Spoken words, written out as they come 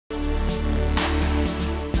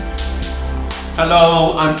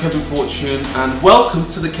Hello, I'm Kevin Fortune and welcome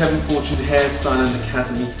to the Kevin Fortune Hairstyling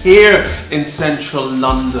Academy here in central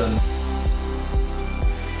London.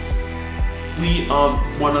 We are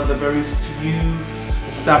one of the very few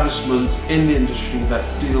establishments in the industry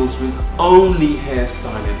that deals with only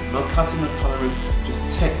hairstyling. No cutting, no colouring, just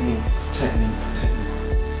technique.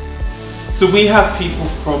 So we have people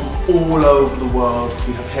from all over the world.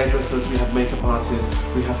 We have hairdressers, we have makeup artists,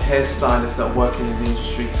 we have hairstylists that work in the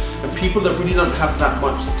industry, and people that really don't have that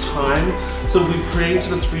much time. So we've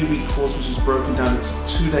created a 3-week course which is broken down into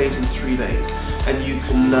 2 days and 3 days. And you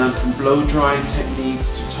can learn from blow drying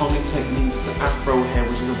techniques to tonguing techniques to AFRO hair,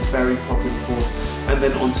 which is a very popular course, and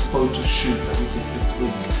then on to photo shoot that we did this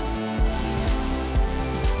week.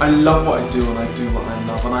 I love what I do and I do what I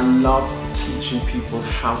love, and I love teaching people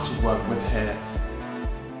how to work with hair.